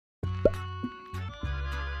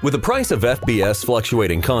With the price of FBS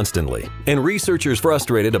fluctuating constantly and researchers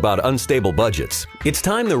frustrated about unstable budgets, it's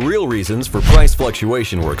time the real reasons for price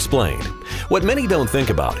fluctuation were explained. What many don't think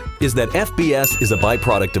about is that FBS is a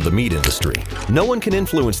byproduct of the meat industry. No one can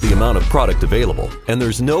influence the amount of product available, and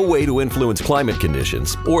there's no way to influence climate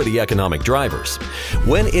conditions or the economic drivers.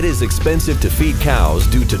 When it is expensive to feed cows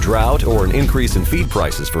due to drought or an increase in feed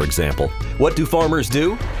prices, for example, what do farmers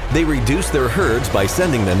do? They reduce their herds by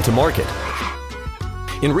sending them to market.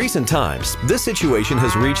 In recent times, this situation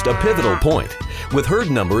has reached a pivotal point, with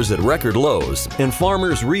herd numbers at record lows and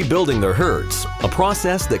farmers rebuilding their herds, a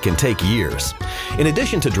process that can take years. In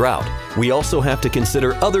addition to drought, we also have to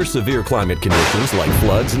consider other severe climate conditions like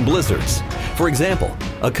floods and blizzards. For example,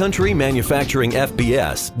 a country manufacturing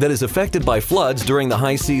FBS that is affected by floods during the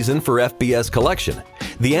high season for FBS collection.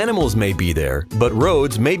 The animals may be there, but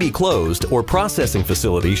roads may be closed or processing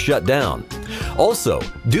facilities shut down. Also,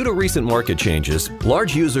 due to recent market changes,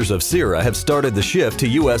 large users of Syrah have started the shift to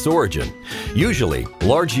U.S. origin. Usually,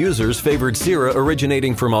 large users favored Syrah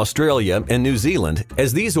originating from Australia and New Zealand,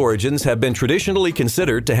 as these origins have been traditionally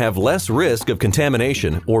considered to have less risk of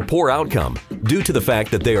contamination or poor outcome, due to the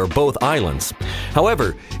fact that they are both islands.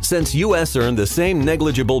 However, since U.S. earned the same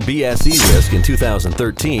negligible BSE risk in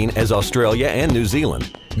 2013 as Australia and New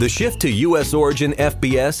Zealand, the shift to U.S. origin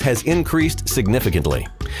FBS has increased significantly.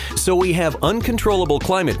 So we have uncontrollable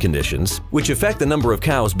climate conditions, which affect the number of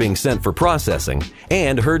cows being sent for processing,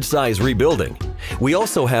 and herd size rebuilding. We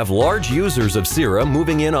also have large users of Syrah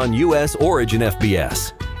moving in on U.S. origin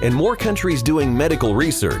FBS, and more countries doing medical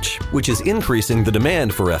research, which is increasing the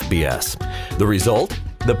demand for FBS. The result?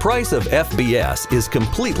 The price of FBS is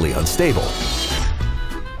completely unstable.